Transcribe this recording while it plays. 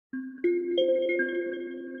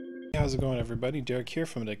How's it going, everybody? Derek here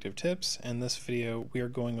from Addictive Tips, and in this video we are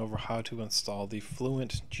going over how to install the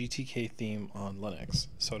Fluent GTK theme on Linux.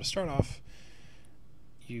 So to start off,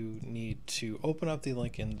 you need to open up the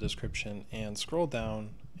link in the description and scroll down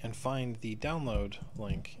and find the download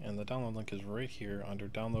link, and the download link is right here under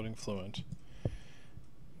downloading Fluent.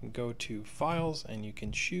 Go to Files and you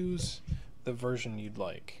can choose the version you'd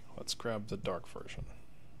like. Let's grab the dark version.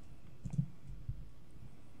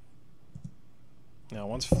 Now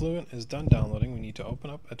once Fluent is done downloading, we need to open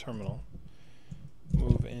up a terminal,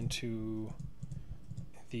 move into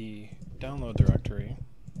the download directory,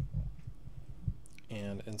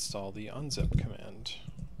 and install the unzip command.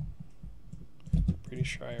 Pretty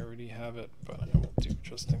sure I already have it, but I will do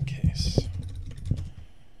just in case.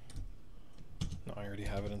 No, I already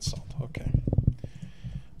have it installed. Okay.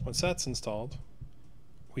 Once that's installed,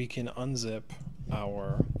 we can unzip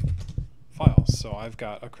our files. So I've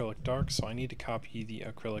got acrylic dark, so I need to copy the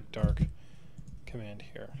acrylic dark command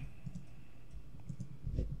here.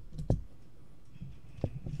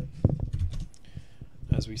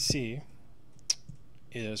 As we see,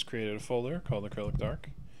 it has created a folder called acrylic dark.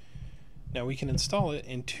 Now we can install it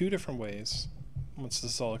in two different ways. Once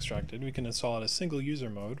this is all extracted, we can install it as single user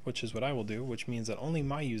mode, which is what I will do, which means that only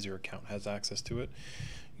my user account has access to it.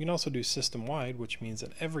 You can also do system wide, which means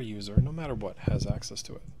that every user, no matter what, has access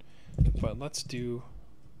to it. But let's do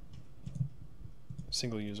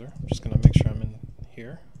single user. I'm just going to make sure I'm in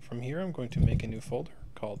here. From here, I'm going to make a new folder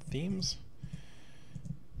called themes.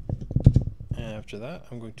 And after that,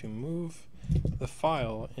 I'm going to move the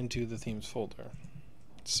file into the themes folder.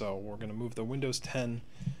 So we're going to move the Windows 10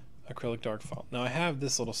 acrylic dark file. Now I have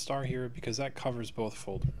this little star here because that covers both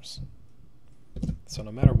folders. So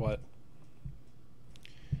no matter what,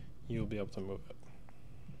 you'll be able to move it.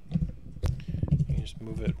 You just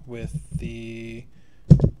move it with the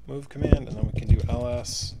move command, and then we can do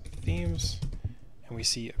ls themes, and we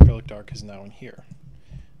see acrylic dark is now in here.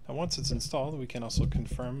 Now once it's installed, we can also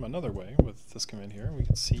confirm another way with this command here. We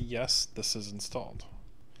can see yes, this is installed.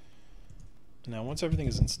 Now once everything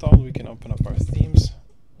is installed, we can open up our themes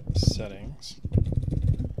settings,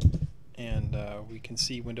 and we can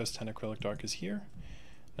see Windows 10 acrylic dark is here.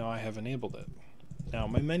 Now I have enabled it. Now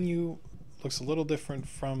my menu looks a little different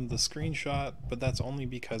from the screenshot, but that's only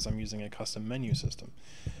because I'm using a custom menu system.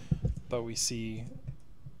 But we see,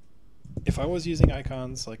 if I was using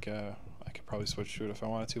icons, like I could probably switch to it if I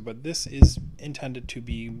wanted to, but this is intended to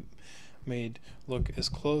be made look as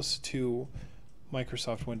close to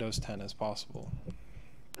Microsoft Windows 10 as possible.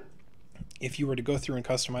 If you were to go through and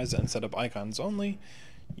customize it and set up icons only,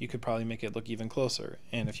 you could probably make it look even closer,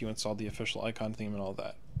 and if you installed the official icon theme and all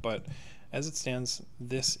that. But as it stands,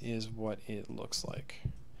 this is what it looks like.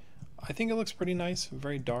 I think it looks pretty nice,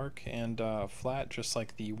 very dark and flat, just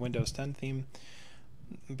like the Windows 10 theme.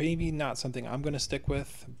 Maybe not something I'm going to stick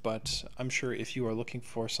with, but I'm sure if you are looking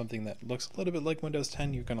for something that looks a little bit like Windows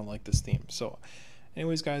 10, you're going to like this theme. So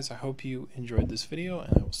anyways, guys, I hope you enjoyed this video,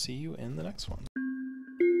 and I will see you in the next one.